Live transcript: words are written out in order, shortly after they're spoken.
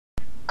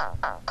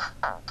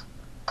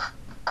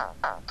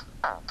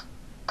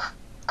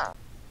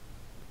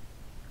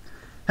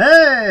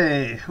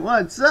Hey,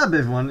 what's up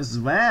everyone? This is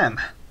Wham,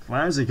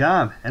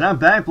 FIRETRUCK, and I'm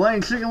back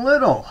playing Chicken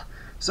Little.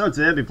 So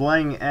today I'll be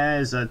playing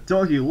as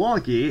Toki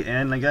Loki,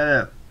 and I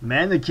gotta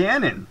man the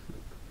cannon.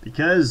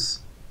 Because,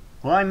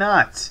 why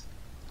not?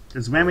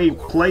 Because when we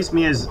place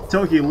me as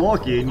Toki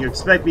Loki and you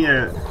expect me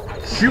to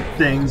shoot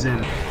things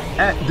and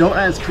don't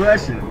ask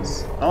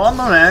questions. Oh, I'm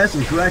gonna ask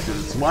some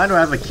questions. Why do I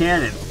have a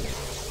cannon?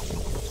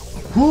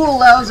 Who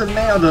allows a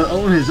male to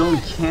own his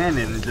own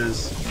cannon and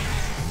just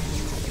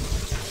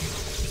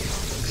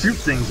shoot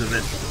things with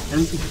it?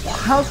 And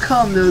how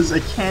come there's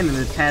a cannon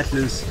attached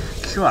to this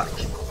truck?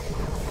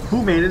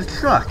 Who made a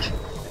truck?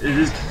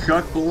 Does this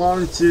truck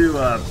belong to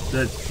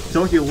the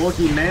Toki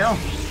Loki male?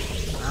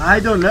 I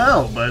don't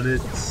know, but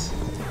it's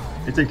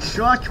a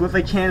truck with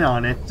a cannon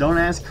on it. Don't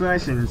ask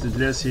questions, it's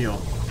just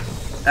heal.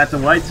 At the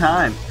right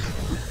time.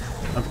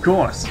 Of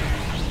course.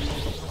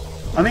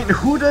 I mean,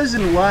 who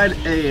doesn't ride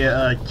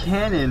a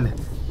cannon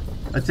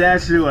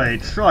attached to a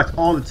truck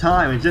all the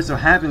time? It just so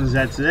happens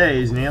that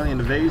today is an alien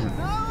invasion.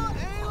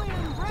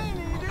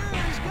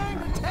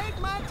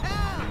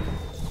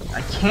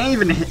 I can't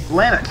even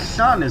land a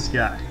shot on this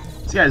guy.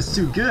 This guy is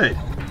too good.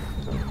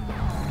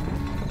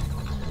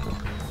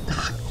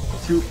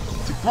 Too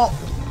full.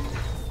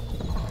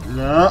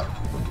 No.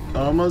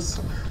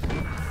 Almost.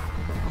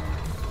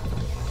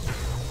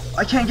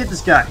 I can't get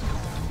this guy.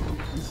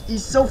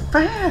 He's so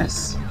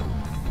fast.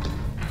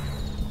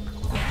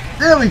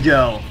 There we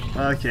go.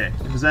 Okay.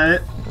 Was that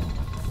it?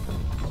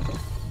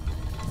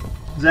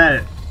 Is that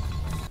it?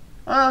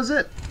 Oh, that was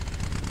it.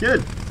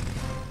 Good.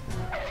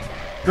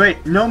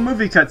 Great. No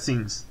movie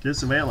cutscenes.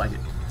 Just the way I like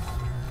it.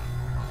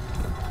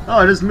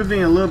 Oh, just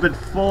moving a little bit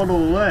farther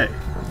away.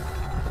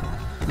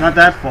 Not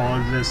that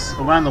far, just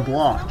around the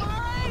block.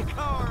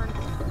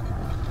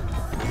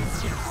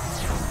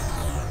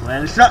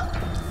 Land a shot.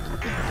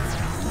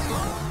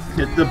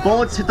 Hit the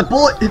bullets, hit the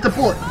bullet, hit the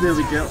bullet. There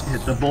we go.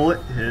 Hit the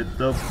bullet, hit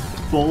the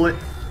bullet.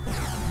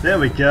 There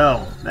we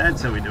go.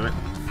 That's how we do it.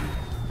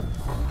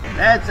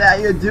 That's how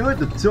you do it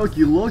the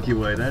Toki Loki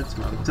way. That's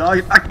what I'm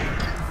talking about.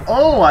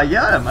 Oh, I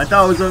got him. I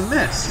thought it was a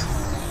miss.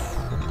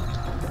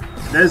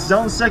 Just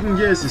don't second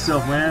guess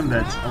yourself, man.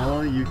 That's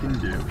all you can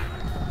do.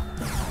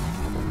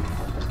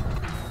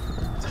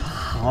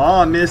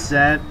 Oh, I missed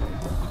that.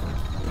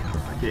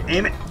 Okay,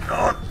 aim it.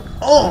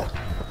 Oh!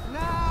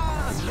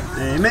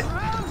 Aim it.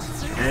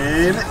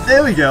 Aim it.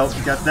 There we go.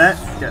 Got that.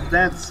 Got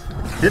that.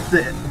 Hit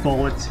the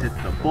bullets. Hit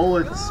the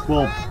bullets.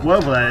 Well,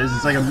 whatever that is,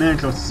 it's like a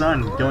miniature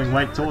sun going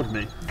right towards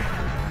me.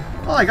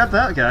 Oh, I got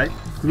that guy.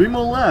 3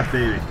 more left,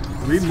 baby.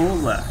 3 more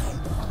left.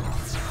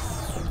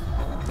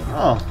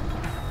 Oh.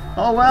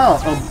 Oh, wow.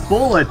 A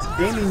bullet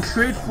aiming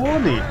straight for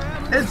me.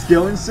 It's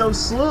going so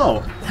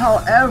slow.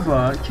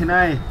 However, can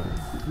I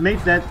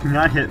make that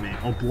not hit me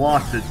or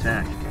block the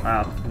attack?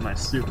 Wow, am I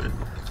stupid?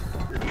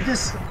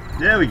 Just,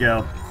 there we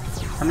go.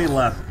 How many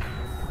left?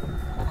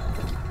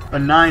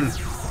 9.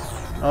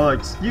 Oh,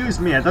 excuse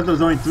me, I thought there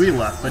was only 3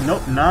 left, but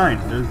nope,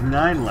 9. There's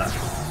 9 left.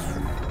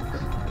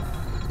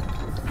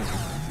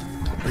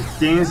 Like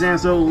Dance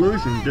Dance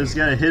Revolution, just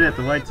gotta hit it at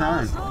the right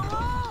time.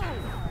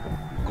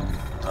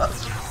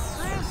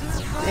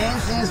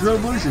 Dance Dance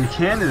Revolution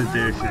Canon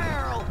Edition.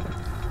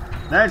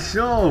 That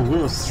sure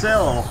will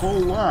sell a whole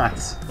lot.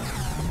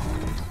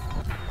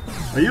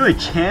 Are you a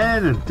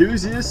cannon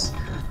enthusiast?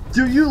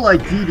 Do you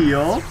like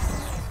DDO?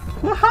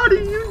 Well, how do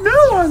you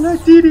know I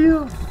like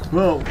DDO?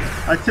 Well,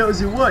 I tell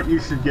you what, you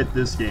should get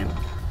this game.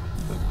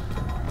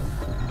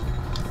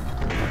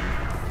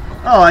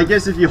 Oh, I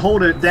guess if you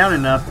hold it down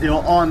enough, it'll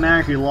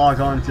automatically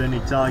log on to any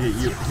target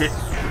you hit.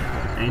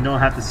 And you don't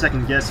have to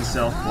second guess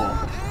yourself or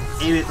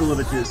aim it a little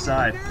bit to the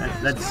side.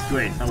 That's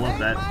great, I love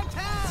that.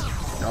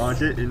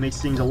 Dodge it, it makes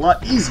things a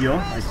lot easier,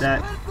 like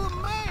that.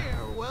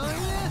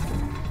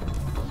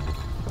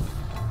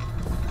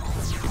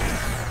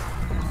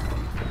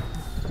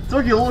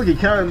 Toki Loki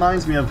kind of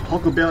reminds me of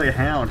Huckleberry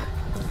Hound.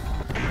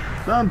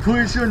 But I'm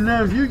pretty sure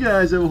none of you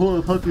guys ever heard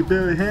of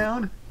Huckleberry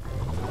Hound.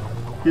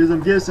 Because I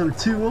guess I'm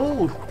too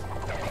old.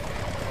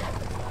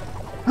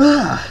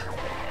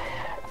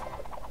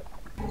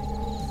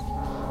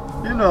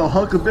 You know,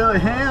 Huckleberry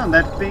Hound,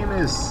 that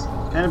famous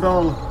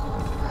Hanna-Barbera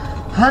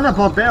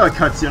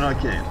cutscene.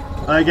 Okay,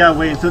 I gotta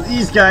wait until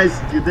these guys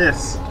do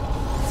this.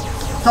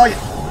 Target.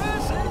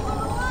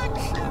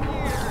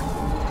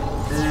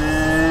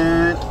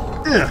 And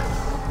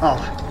oh,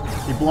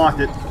 he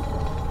blocked it.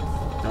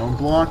 Don't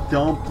block,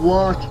 don't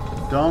block,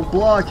 don't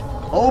block.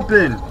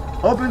 Open!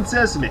 Open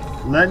sesame.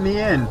 Let me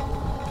in.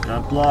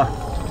 Don't block.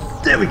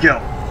 There we go.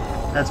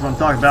 That's what I'm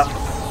talking about.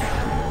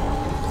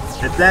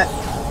 Hit that.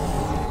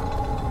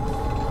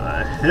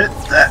 Hit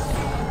that.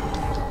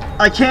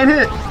 I can't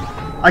hit.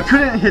 I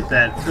couldn't hit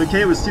that.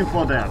 Okay, it was too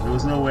far down. There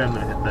was no way I'm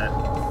gonna hit that.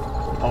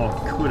 Oh,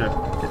 could have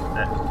hit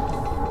that.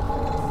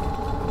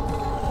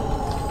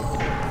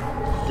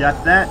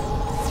 Got that.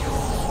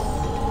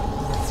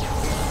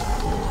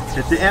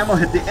 Hit the ammo,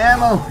 hit the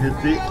ammo,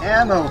 hit the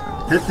ammo,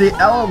 hit the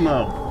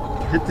Elmo,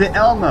 hit the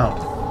Elmo.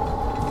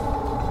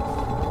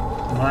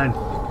 on,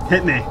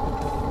 hit me.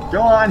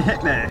 Go on,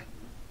 hit me.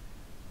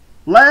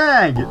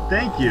 Lag!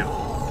 Thank you.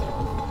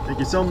 Thank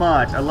you so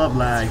much. I love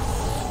lag.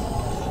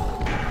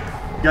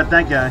 Got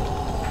that guy.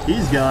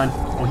 He's gone.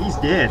 Oh, he's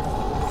dead.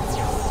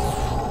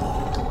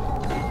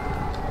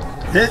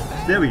 Hit.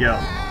 There we go.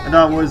 I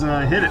thought I wasn't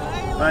gonna hit it,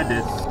 but I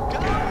did.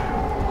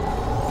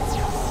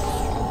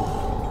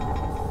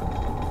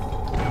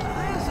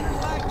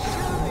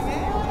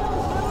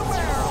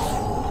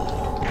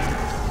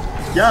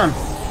 Got him.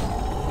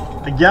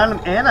 I got him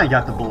and I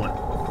got the bullet.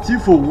 2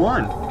 for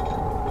 1.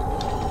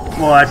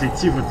 Well, actually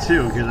 2 for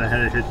 2 because I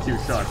had to hit 2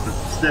 shots, but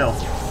still.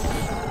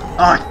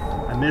 Ah,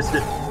 I missed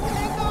it.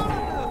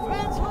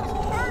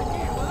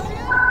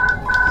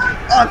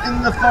 I'm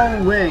in the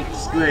phone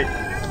wings. Great.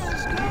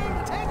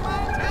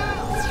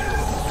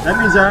 That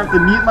means I have to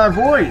mute my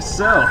voice,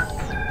 so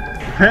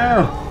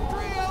prepare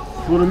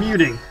for the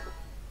muting.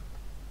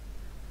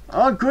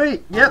 Oh,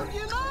 great. Yep.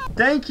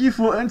 Thank you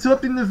for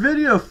interrupting the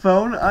video,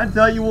 phone. I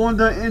thought you wanted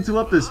to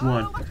interrupt this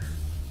one.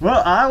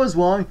 Well, I was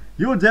wrong.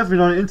 You were definitely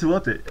going to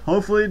interrupt it.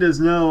 Hopefully there's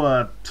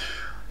no,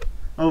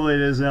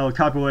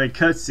 copyright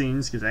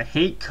cutscenes, because I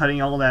hate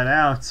cutting all that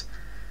out.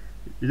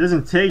 It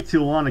doesn't take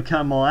too long to cut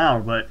them all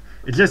out, but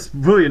it's just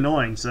really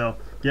annoying, so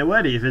get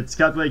ready if it's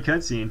copyright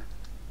cutscene.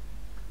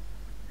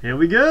 Here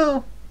we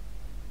go!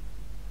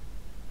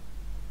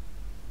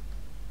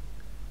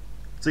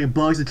 It's like a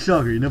box of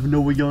chocolate, you never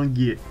know what you're gonna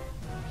get.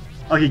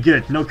 Okay,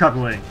 good, no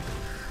copyrighting.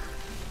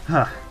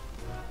 Huh.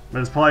 But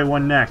there's probably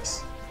one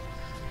next.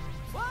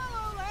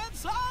 Follow that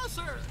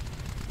saucer!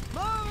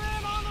 Move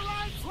in on the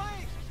right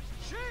flank!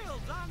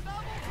 Shields on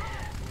double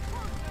track!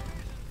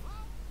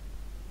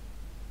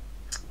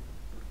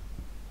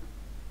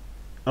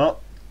 Oh,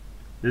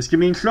 this could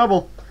mean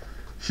trouble.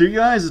 Shoot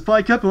your eyes, it's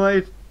probably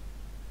copyright.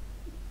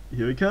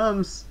 Here he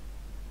comes.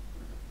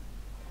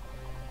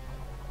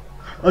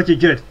 Okay,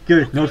 good,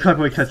 good. No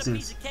copyright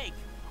cutscenes.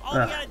 All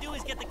we gotta do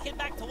is get the kid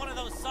back to one of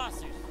those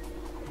saucers.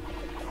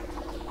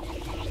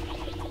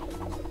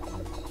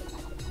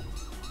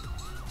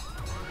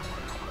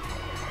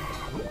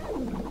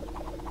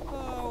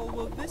 Oh,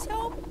 will this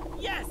help?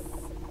 Yes!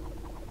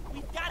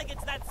 We've gotta get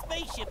to that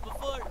spaceship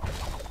before...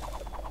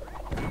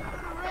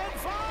 Red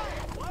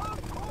 5! Load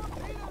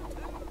torpedo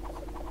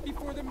tubes!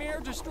 Before the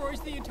mayor destroys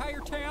the entire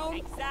town?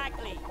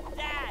 Exactly!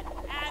 Dad!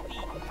 Abby!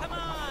 Come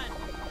on!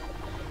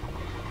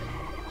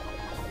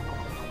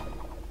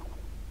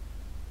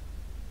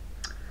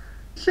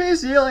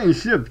 Chase the alien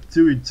ship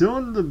to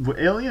return the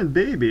alien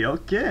baby.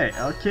 Okay,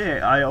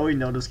 okay. I already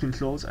know those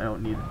controls. I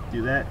don't need to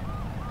do that.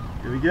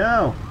 Here we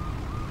go.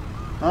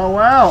 Oh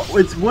wow,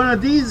 it's one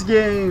of these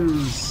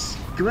games.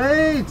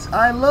 Great!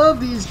 I love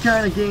these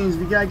kind of games.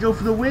 We gotta go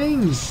for the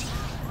wings.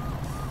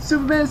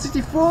 Superman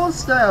 64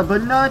 style,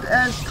 but not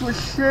as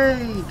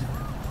cliched.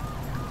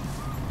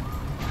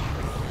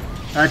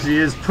 Actually,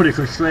 it is pretty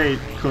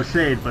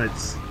cliched, but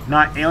it's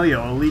not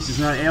aerial. At least it's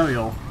not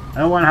aerial. I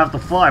don't want to have to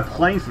fly a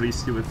plane for these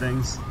stupid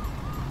things.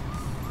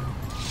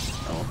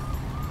 Oh.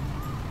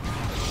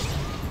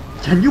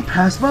 Can you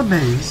pass my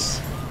maze?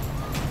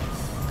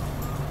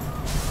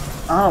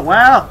 Oh,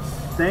 wow!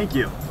 Thank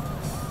you.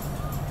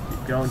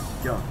 Keep going,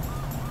 keep going.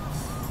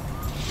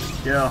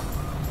 Go.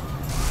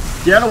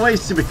 Get away,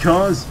 stupid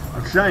cars!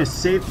 I'm trying to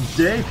save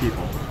the day,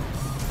 people.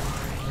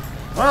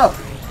 Whoa!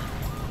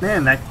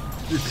 Man,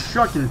 this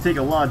truck can take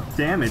a lot of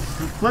damage.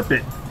 Flip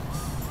it.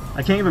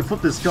 I can't even flip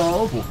this car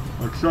over.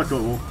 Or truck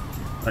over.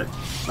 But,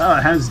 wow,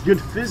 it has good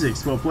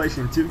physics for a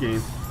PlayStation 2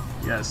 game.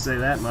 You gotta say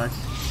that much.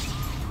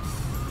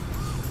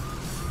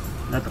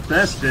 Not the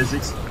best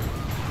physics.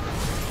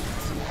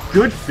 Some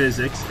good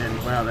physics, and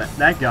wow,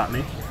 that got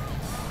me.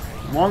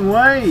 Wrong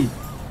way!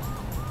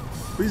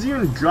 Who's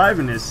even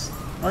driving this?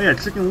 Oh yeah,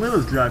 Chicken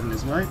Little's driving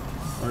this, right?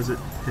 Or is it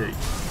Pig?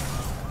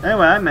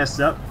 Anyway, I messed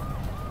up.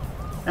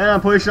 And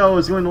I'm pretty sure I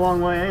was going the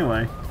wrong way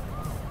anyway.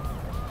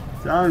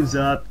 Thumbs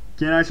up.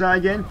 Can I try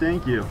again?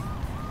 Thank you.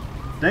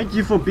 Thank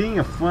you for being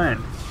a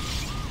friend.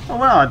 Oh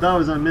wow, I thought I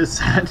was gonna miss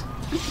that.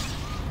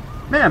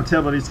 Man, I'm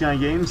terrible at these kind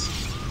of games.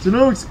 So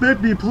don't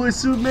expect me to play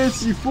Superman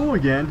 64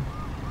 again.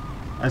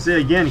 I say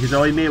it again because I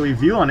already made a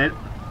review on it.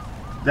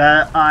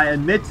 That I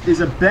admit is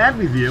a bad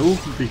review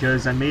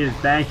because I made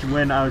it back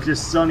when I was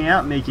just starting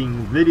out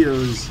making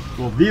videos,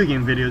 well, video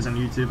game videos on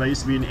YouTube. I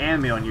used to be an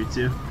anime on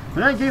YouTube.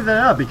 But I gave that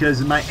up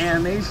because my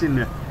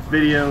animation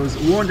videos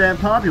weren't that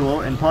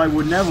popular and probably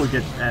would never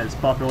get as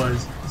popular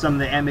as some of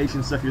the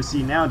animation stuff you'll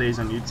see nowadays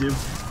on YouTube.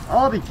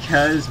 All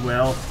because,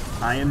 well,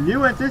 I am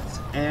new at it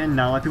and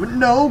not a lot of people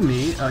know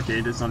me.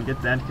 Okay, just don't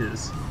get that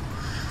because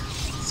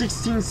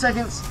 16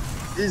 seconds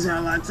is not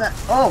a lot of time.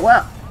 Oh,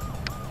 wow.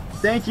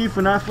 Thank you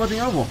for not flipping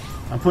over.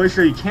 I'm pretty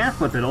sure you can't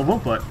flip it over,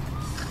 but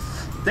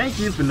thank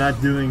you for not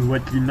doing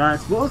what you're not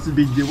supposed to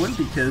be doing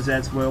because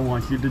that's what I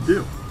want you to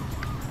do.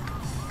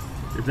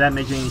 If that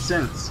makes any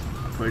sense.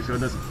 I'm pretty sure it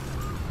doesn't.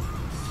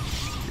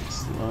 Okay,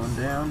 slowing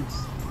down.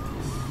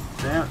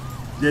 Down.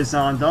 Just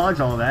on dodge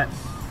all that.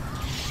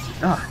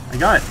 Ah, I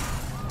got it.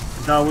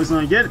 I thought I wasn't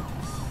gonna get it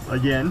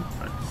again,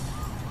 but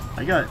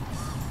I got it.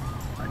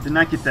 I did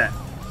not get that.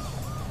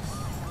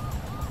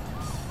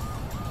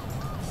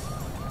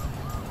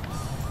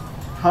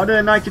 How did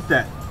I not get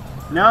that?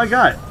 Now I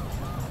got it.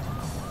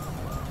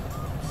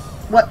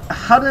 What?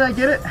 How did I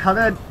get it?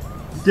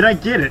 Did I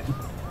get it?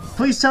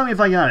 Please tell me if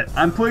I got it.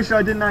 I'm pretty sure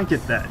I did not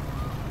get that.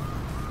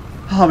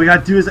 All we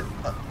gotta do is...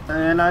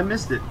 and I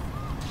missed it.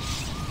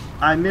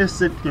 I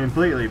missed it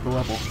completely,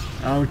 Blubble.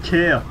 I don't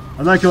care.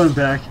 I'm not going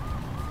back.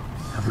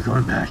 Never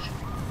going back.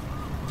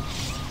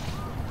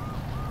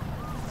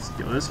 Let's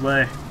go this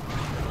way.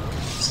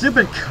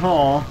 Stupid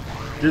call.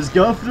 Just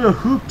go through the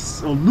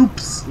hoops or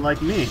loops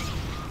like me.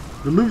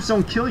 The loops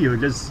don't kill you, it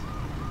just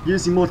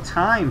gives you more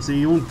time so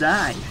you don't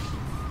die.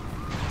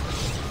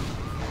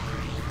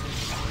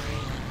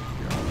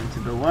 Go into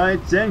the right,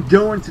 then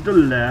go into the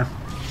left.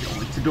 Go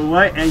into the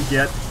right and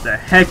get the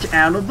heck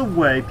out of the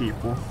way,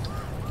 people.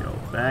 Go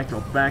back,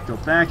 go back, go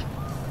back.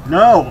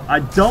 No, I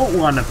don't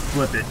want to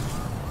flip it.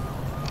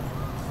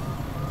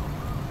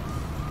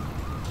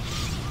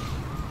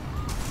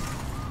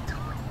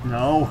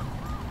 No.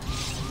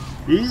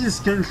 These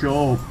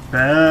control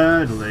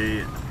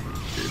badly. I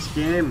hate this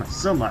game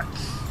so much.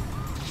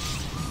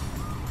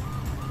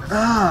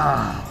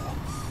 Ah.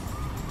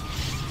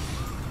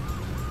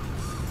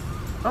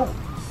 Oh,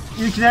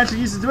 you can actually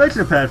use the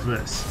directional pad for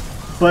this.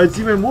 But it's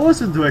even worse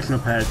than the directional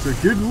pad, so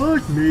good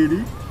luck,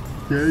 matey.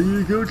 There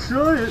you go,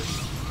 try it.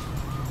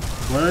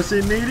 What did I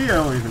say, matey? I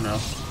don't even know.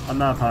 I'm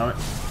not a pilot.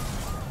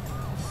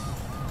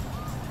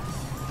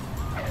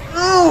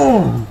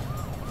 Oh!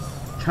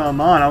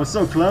 Come on, I was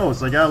so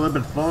close. I got a little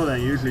bit further than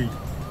I usually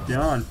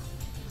gone.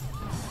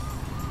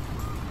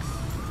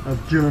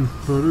 I've gone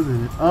further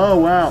than it. Oh,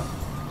 wow.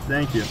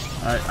 Thank you.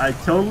 I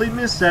totally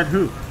missed that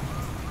hoop.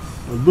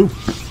 A loop.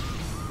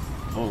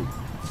 Oh.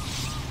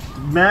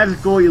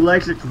 Magical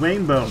electric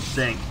rainbow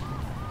thing.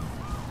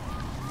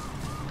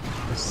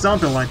 Or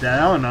something like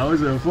that. I don't know.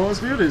 Is it a force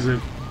field? Is it...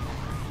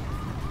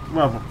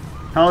 Well,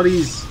 how are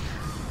these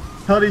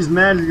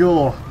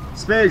magical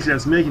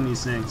spaceships making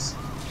these things?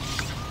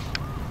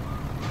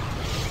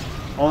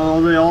 Or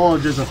are they all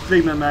just a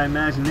figment of my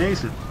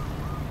imagination?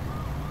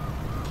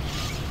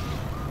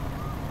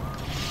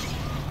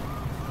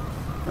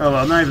 Oh well,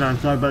 I'm not even gonna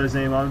talk about this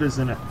anymore. I'm just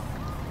gonna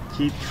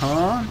keep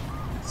calm,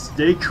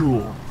 stay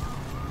cool.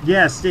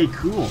 Yeah, stay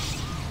cool.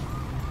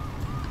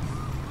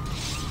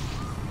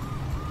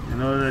 You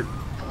know, to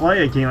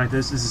play a game like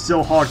this is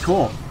so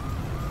hardcore.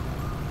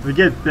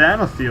 Forget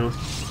Battlefield,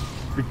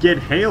 forget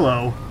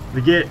Halo,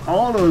 forget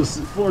all those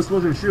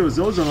first-person shooters.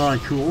 Those are not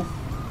cool.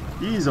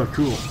 These are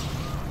cool.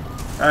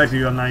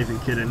 Actually, I'm not even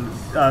kidding.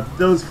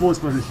 Those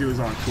first-person shooters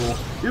aren't cool.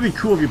 It'd be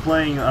cool if you're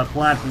playing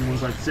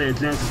platforms like, say,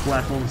 Genesis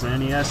platforms on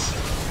NES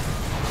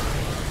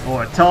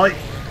or Atari.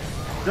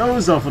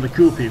 Those are for the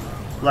cool people,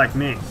 like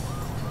me.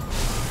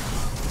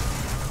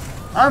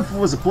 I'm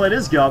forced to play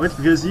this garbage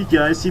because you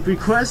guys keep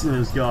requesting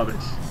this garbage.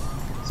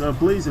 So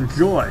please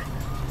enjoy.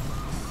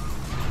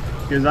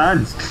 Because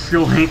I'm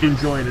surely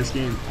enjoying this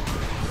game.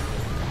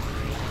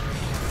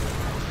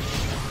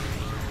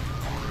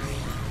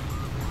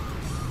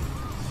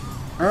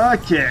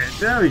 Okay,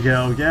 there we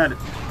go, got it.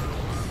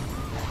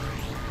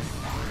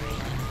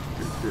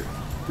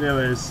 There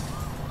it is.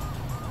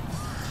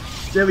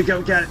 There we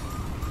go, got it.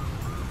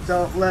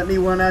 Don't let me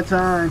run out of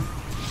time.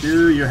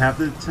 Do you have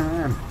the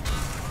time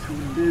to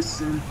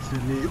listen to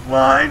me?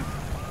 What?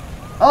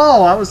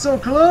 Oh, I was so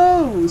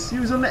close! He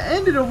was on the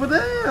end over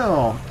there!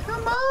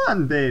 Come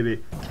on,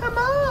 baby! Come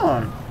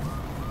on!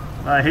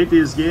 I hate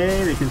this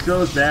game, it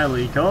controls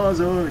badly, cars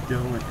are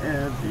going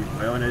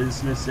everywhere, and I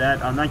just missed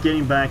that. I'm not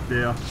getting back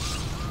there.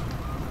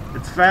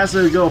 It's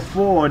faster to go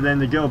forward than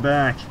to go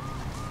back.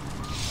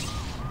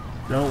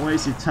 Don't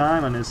waste your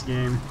time on this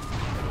game.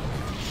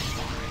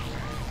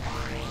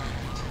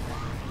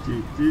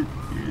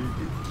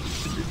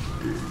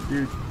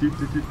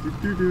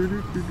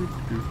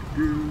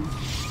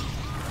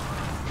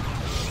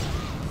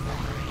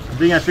 I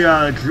think I figured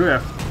out a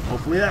drift.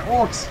 Hopefully that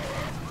works.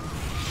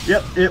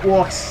 Yep, it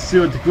works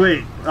to a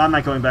degree. I'm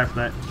not going back for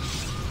that.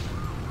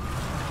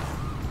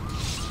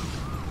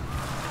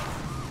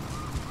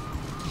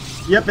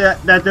 Yep,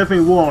 that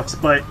definitely works,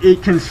 but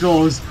it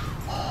controls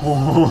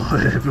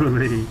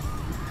horribly.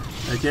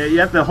 Okay, you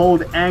have to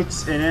hold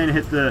X and then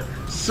hit the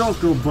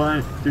circle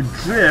button to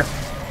drift,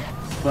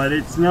 but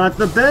it's not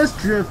the best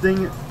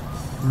drifting.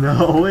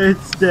 No,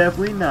 it's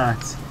definitely not.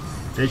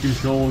 It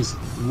controls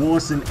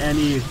worse than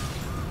any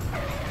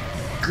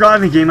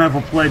driving game I've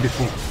ever played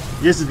before.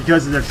 This is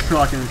because of the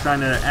truck and trying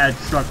to add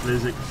truck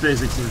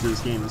physics into this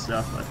game and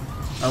stuff, but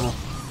oh well.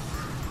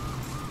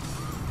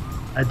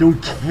 I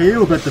don't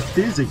care about the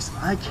physics,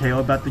 I care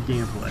about the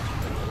gameplay.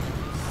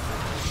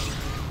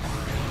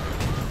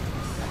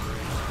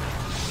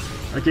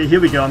 Okay, here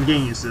we go, I'm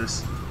getting used to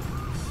this.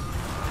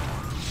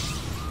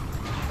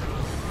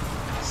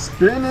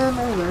 Spinning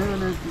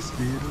around at the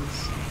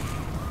speeders.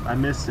 I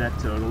missed that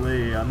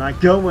totally, I'm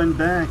not going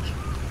back.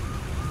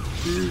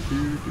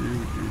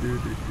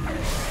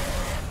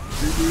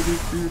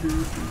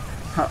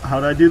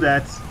 How'd I do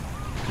that?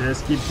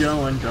 Just keep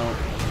going, don't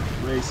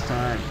waste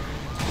time.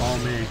 Follow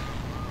me.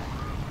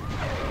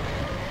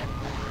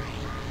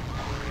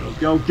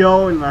 Go,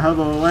 go, and I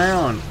hover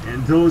around.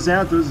 And those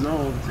out, those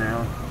all over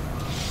town.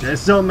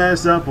 Just don't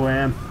mess up,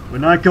 Lamb. We're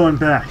not going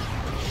back.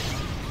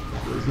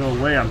 There's no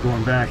way I'm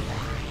going back.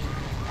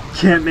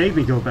 Can't make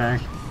me go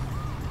back.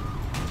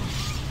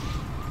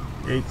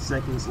 8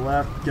 seconds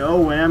left.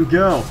 Go, Lamb,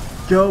 go.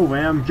 Go,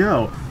 Lamb,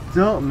 go.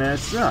 Don't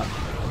mess up.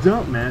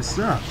 Don't mess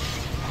up.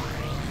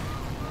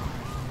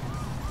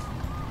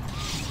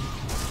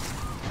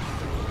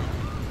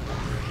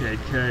 Okay,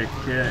 okay,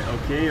 okay,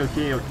 okay,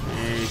 okay,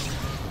 okay.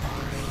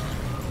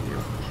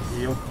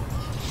 Okay, okay.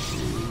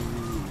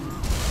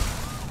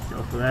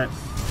 Go for that.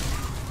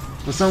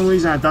 For some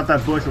reason I thought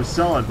that bush was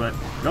solid, but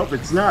nope,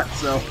 it's not,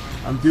 so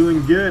I'm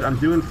doing good, I'm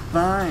doing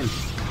fine.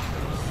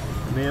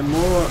 I mean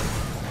more.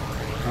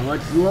 How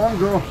much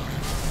longer?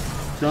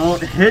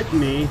 Don't hit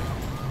me.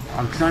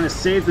 I'm trying to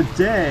save the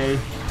day.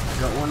 I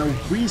don't want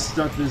to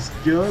restart this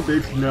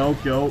garbage. No,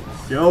 go,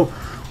 go,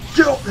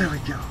 go. There we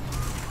go.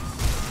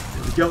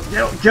 There we go,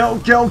 go,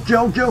 go, go,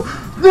 go, go.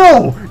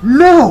 No,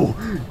 no,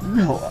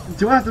 no.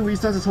 Do I have to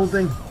restart this whole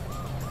thing?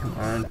 Come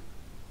on.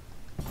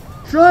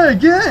 Try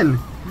again.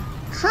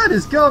 Try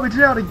this garbage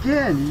out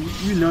again.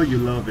 You know you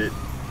love it.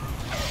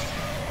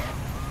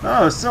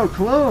 Oh, so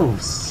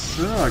close.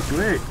 Oh,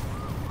 great.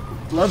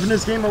 Loving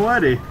this game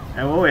already.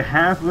 And we're only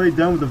halfway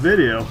done with the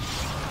video.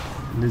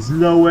 And there's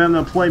no way I'm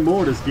gonna play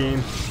more of this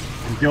game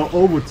and go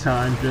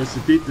overtime just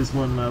to beat this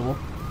one level.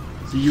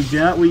 So you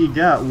got what you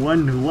got.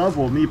 One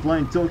level of me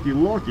playing Toki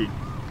Loki.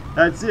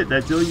 That's it.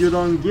 That's all you're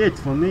gonna get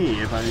from me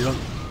if I don't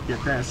get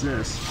past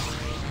this.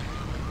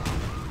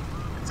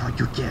 That's all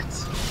you get.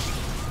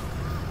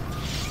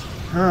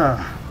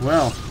 Ah,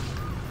 well.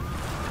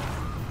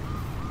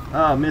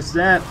 Oh, missed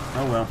that.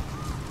 Oh well.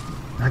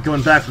 Not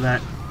going back for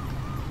that.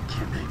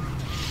 Can't make me.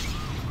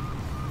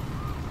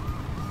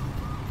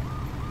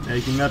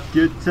 Making up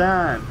good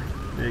time.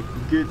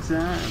 Making good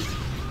time.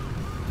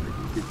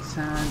 Making good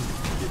time.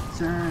 Making good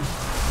time.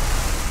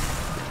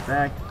 Go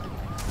back.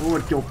 Go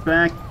forward. Go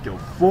back. Go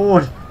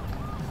forward.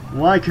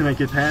 Why couldn't I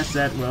get past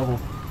that level?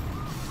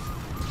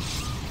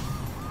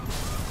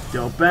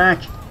 Go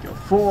back. Go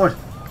forward.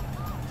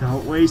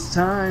 Don't waste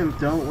time.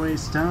 Don't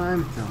waste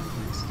time. Don't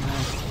waste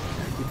time.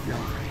 Gotta keep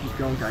going. Keep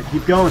going. Gotta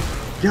keep going.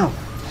 Go.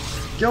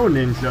 Go,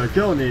 ninja.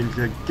 Go,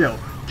 ninja. Go.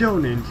 Go,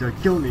 ninja.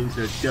 Go,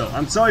 ninja. Go.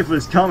 I'm sorry for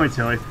this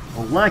commentary.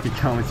 Or lack of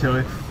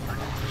commentary.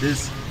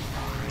 This.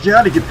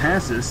 Gotta get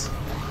past this.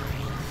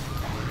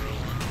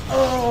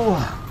 Oh!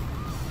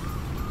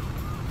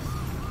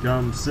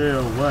 Come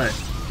sail away.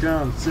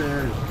 Come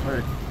sail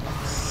away.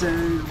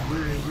 Sail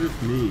away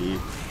with me.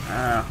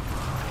 Ah.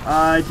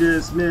 I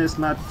just missed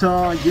my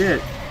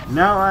target.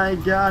 Now I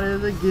got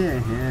it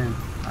again.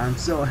 I'm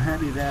so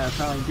happy that I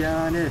finally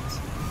got it.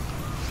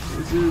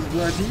 This is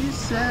what he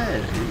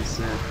said. He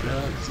said,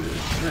 don't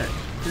say right.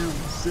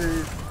 Don't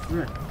say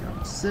right.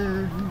 Don't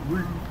say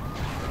right.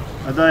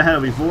 I thought I had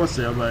it before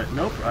sale, but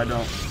nope, I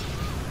don't.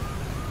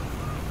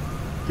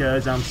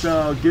 Because I'm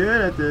so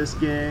good at this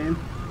game.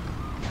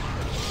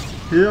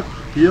 Hip,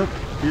 hip,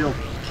 hip.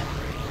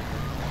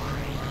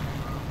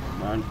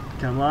 Come on,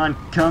 come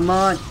on, come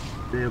on.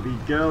 There we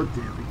go,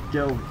 there we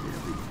go, there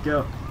we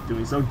go.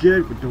 Doing so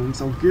good, we're doing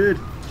so good.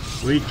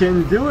 We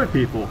can do it,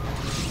 people. We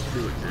can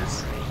do it,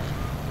 this.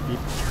 Be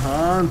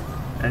calm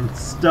and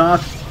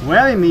stop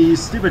wearing me, you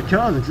stupid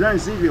cars, and trying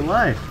to save your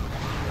life.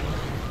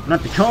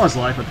 Not the car's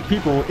life, but the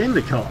people in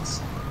the cars.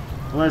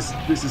 Unless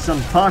this is some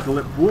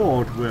apocalypse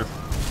world with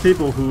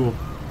people who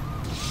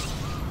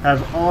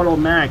have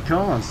automatic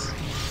cars,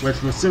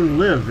 which will soon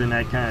live in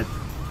that kind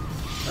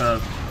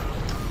of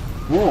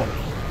world.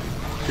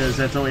 Because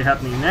that's only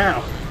happening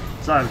now.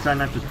 Sorry, I'm trying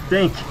not to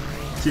think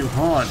too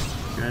hard.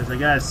 Because I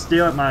gotta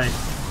stare at my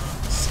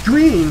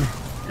screen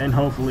and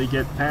hopefully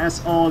get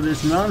past all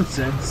this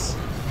nonsense.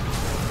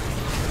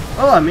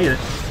 Oh, I made it.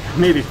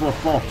 Maybe before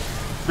I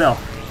fell.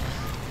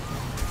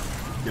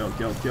 Go,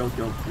 go, go,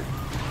 go, go.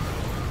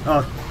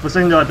 Oh, for a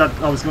second though I thought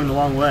I was going the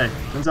wrong way.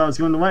 Turns out I was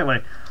going the right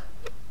way.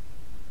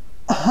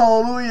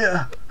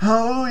 Hallelujah!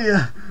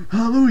 Hallelujah!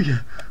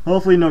 Hallelujah!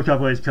 Hopefully no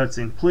copyright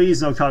cutscene.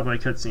 Please no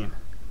copyright cutscene.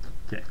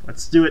 Okay,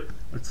 let's do it.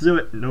 Let's do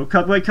it. No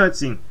copyright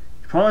cutscene.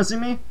 You promising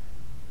me?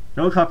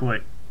 No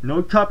copyright.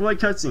 No copyright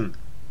cutscene.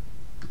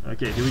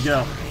 Okay, here we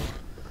go.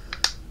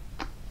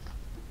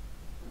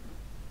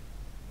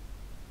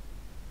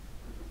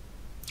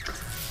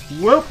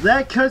 Well,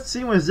 that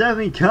cutscene was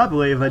definitely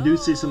copyrighted if I do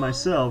say so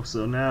myself,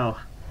 so now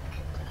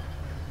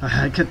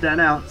I cut that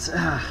out.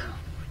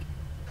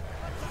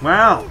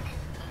 Wow.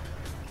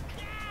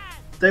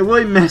 They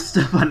really messed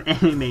up on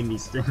animating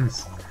these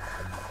things.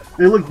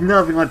 They look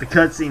nothing like the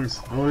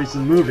cutscenes, or at least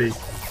in the movie.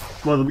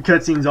 Well, the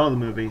cutscenes are the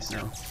movie,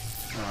 so.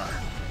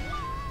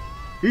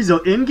 These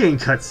are in-game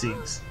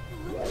cutscenes.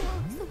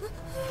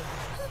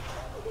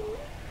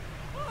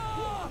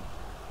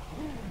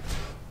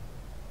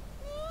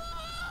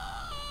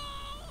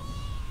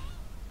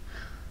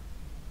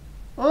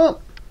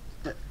 Oh!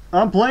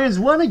 I'm playing as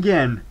one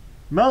again!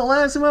 Remember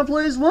last time I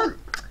played as one?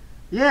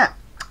 Yeah,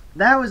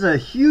 that was a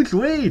huge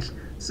wait.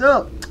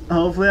 So,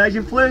 hopefully I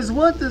can play as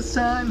one this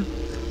time.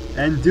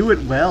 And do it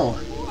well.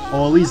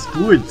 Or at least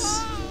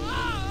bullets.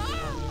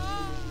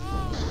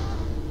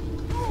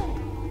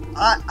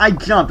 I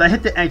jumped. I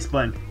hit the X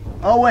button.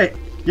 Oh wait.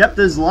 Yep,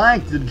 there's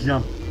lag to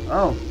jump.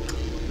 Oh,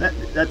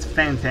 that's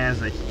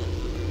fantastic.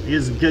 I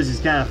guess because he's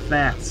kind of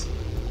fast.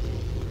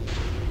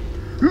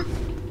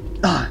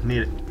 Ah,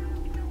 made it.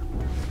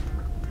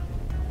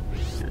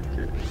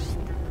 Good.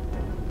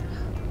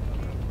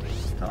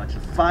 Dodge a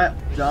fire.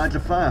 Dodge a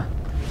fire.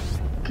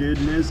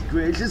 Goodness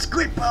gracious,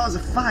 great balls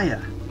of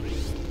fire.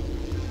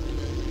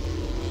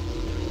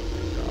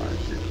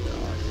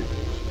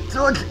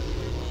 Dodge it.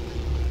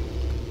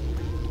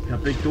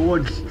 Got big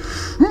dodge.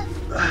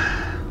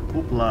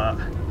 Hoopla.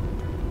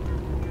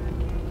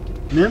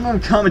 Minimum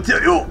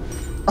commentary. Oh,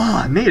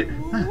 I made it.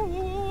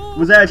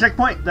 Was that a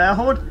checkpoint? Did I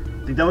hold? I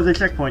think that was a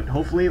checkpoint.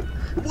 Hopefully it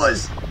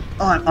was.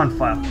 Oh, I'm on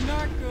fire.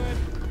 Not good.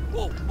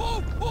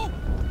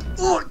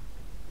 Oh.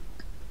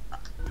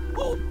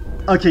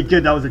 Okay,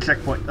 good. That was a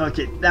checkpoint.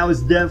 Okay, that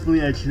was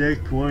definitely a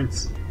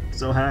checkpoint.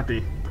 So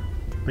happy.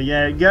 But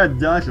yeah, you gotta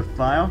dodge the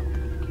fire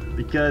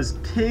because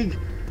Pig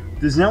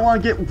does not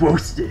want to get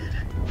roasted.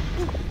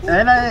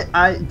 And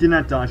I did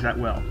not dodge that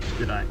well,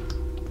 did I?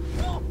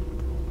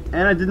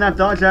 And I did not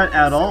dodge that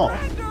at all.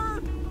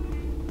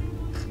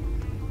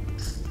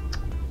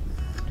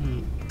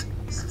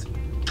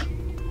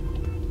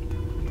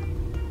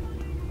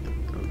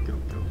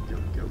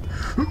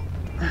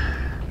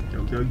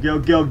 Go, go,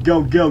 go,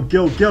 go, go,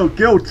 go, go,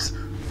 goats!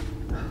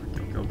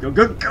 Go, go, go,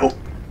 go, go!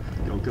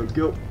 Go, go,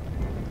 go,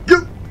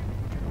 go!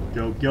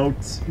 Go,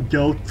 goats,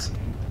 goats!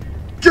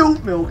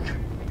 Goat milk!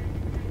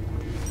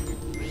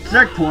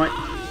 Checkpoint!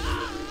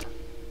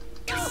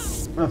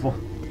 Wonderful.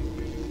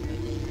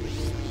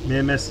 May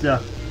have messed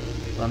up.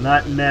 I'm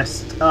not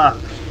messed up.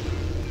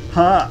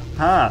 Ha!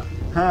 Ha!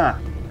 Ha!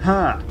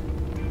 Ha!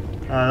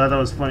 I thought that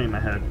was funny in my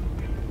head.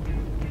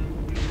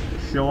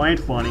 Show ain't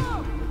funny.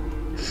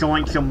 Show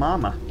ain't your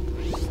mama.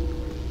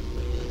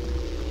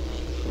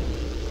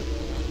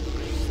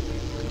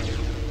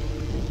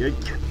 Good.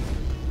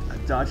 I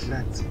dodged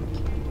that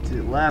to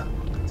the left,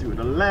 to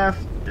the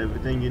left,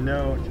 everything you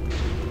know.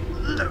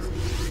 Left.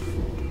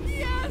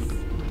 Yes.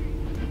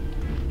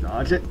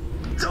 Dodge it.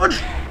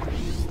 Dodge!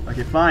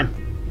 Okay, fine.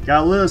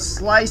 Got a little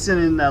slicing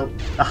in the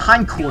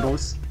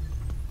hindquarters.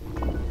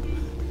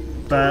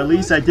 But at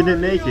least I didn't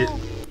make it.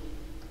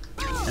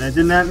 And I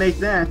did not make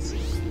that.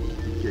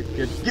 Good,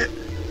 good, good.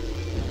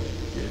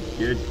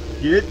 Good,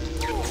 good, good.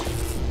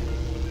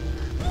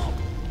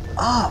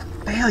 Oh,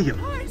 failure!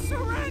 I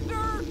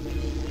surrender.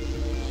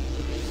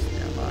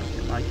 Come on,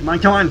 come on, come on,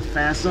 come on!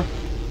 Faster!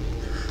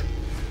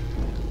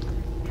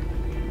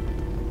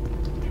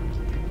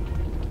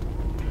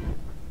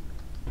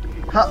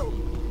 How?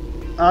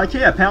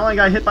 Okay, apparently I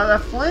got hit by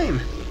that flame.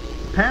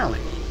 Apparently.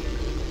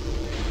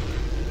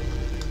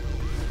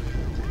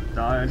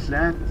 Dodge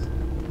that.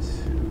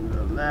 To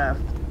the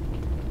left.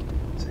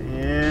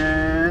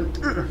 And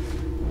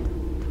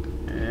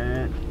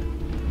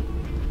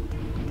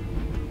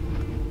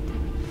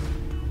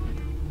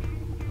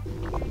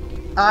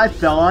I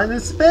fell into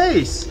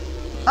space.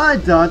 I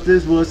thought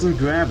this wasn't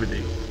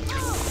gravity.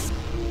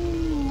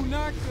 Ooh,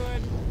 not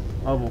good.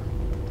 Oh, well.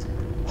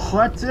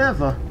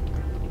 Whatever.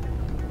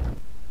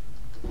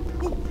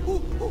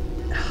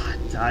 I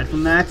died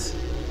from that.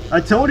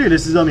 I told you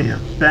this is only a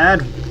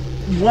bad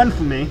one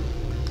for me.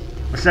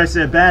 Or should I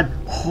say a bad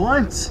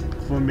hunt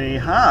for me?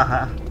 Ha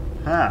ha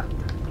ha.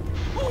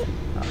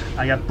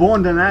 I got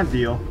born in that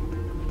deal.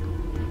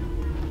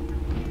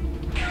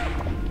 I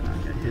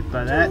got hit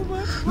by that.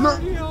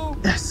 No!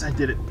 Yes, I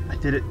did it. I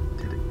did it.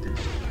 Did it.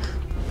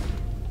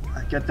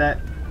 I got that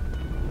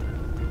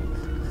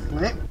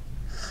flame.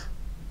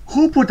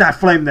 Who put that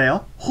flame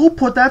there? Who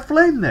put that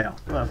flame there?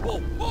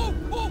 Whatever.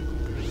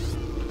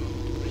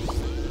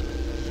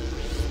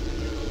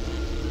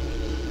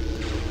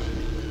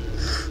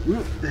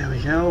 Ooh, there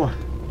we go.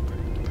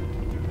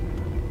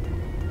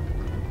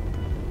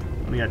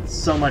 We got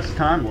so much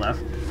time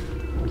left,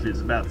 which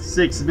is about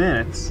 6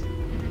 minutes.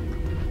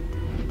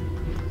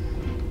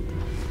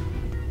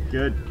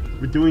 Good.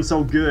 We're doing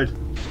so good.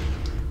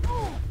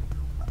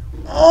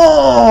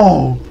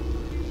 Oh!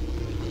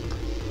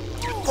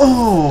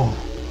 Oh!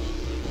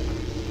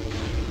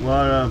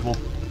 Whatever.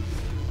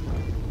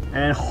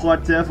 And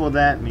whatever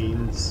that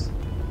means.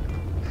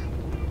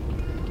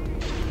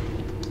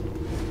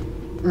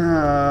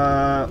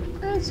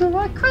 So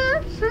I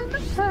crash in the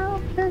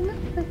top and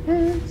the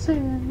hands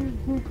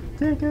and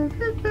take a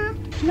big breath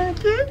and I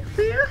get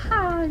real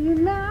high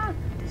and I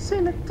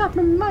sing the top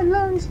of my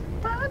lungs.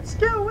 What's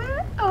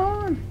going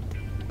on?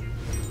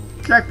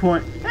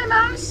 Checkpoint. And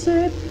I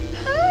said,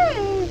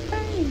 hey,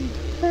 hey,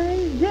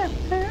 hey, yeah,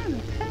 hey,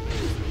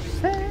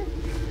 hey,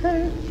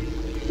 hey.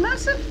 And I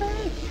said,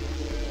 hey,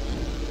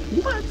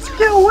 what's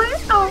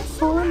going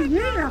on?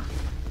 Yeah.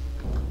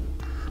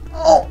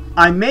 Oh,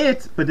 I made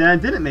it, but then I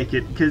didn't make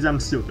it because I'm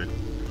stupid.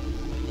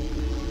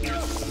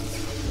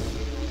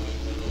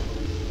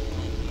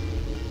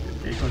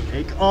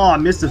 Acorn. Oh, I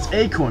missed those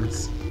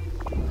acorns.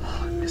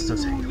 Oh, I missed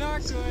those acorns.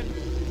 Not good.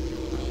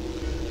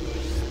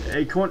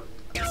 Acorn.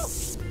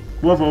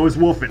 Whoever was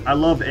wolf it. I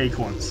love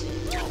acorns.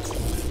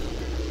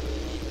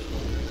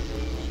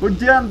 But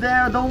down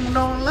there don't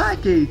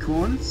like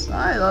acorns.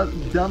 I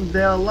thought down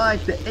there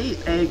like to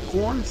eat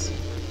acorns.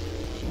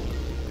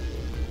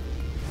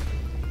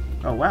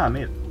 Oh wow, I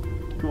made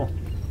it. Cool.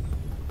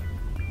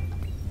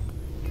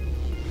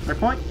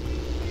 Checkpoint?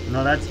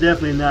 No, that's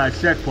definitely not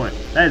a checkpoint.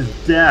 That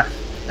is death.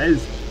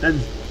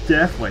 That's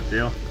death right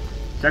there.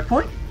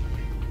 Checkpoint?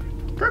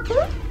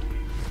 Checkpoint?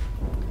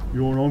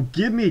 You don't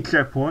give me a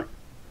checkpoint.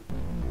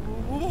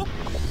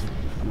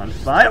 I'm on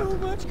fire. Too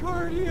much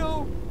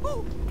cardio.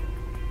 Woo.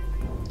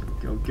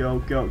 Go, go,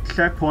 go.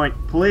 Checkpoint,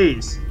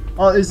 please.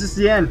 Oh, is this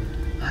the end?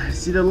 I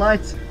see the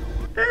light.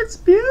 It's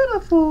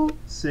beautiful.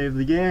 Save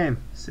the game.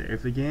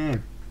 Save the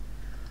game.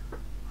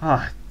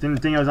 Ah,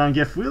 didn't think I was gonna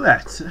get through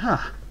that.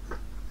 Ah.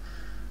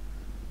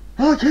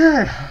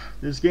 Okay.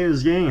 This game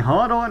is getting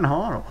harder and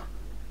harder.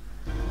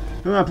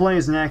 Who am I playing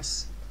is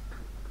next?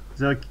 Is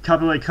there a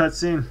copyright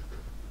cutscene?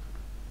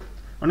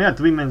 Only got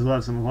 3 minutes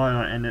left, so I'm probably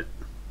gonna end it.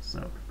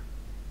 So,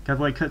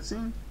 copyright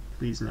cutscene?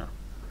 Please no.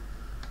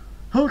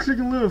 Oh,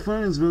 Chicken Little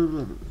fans.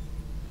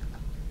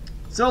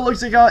 So it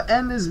looks like I'll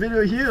end this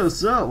video here.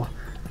 So,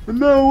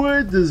 no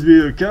way this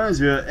video, guys.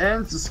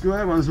 And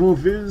subscribe on some more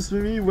videos for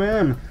me,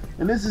 Wham.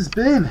 And this has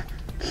been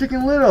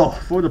Chicken Little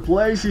for the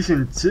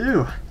PlayStation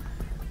 2.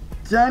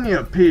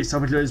 Daniel, peace.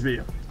 Hope you enjoyed this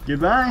video.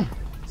 Goodbye.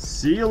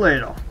 See you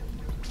later.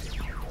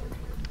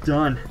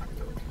 Done.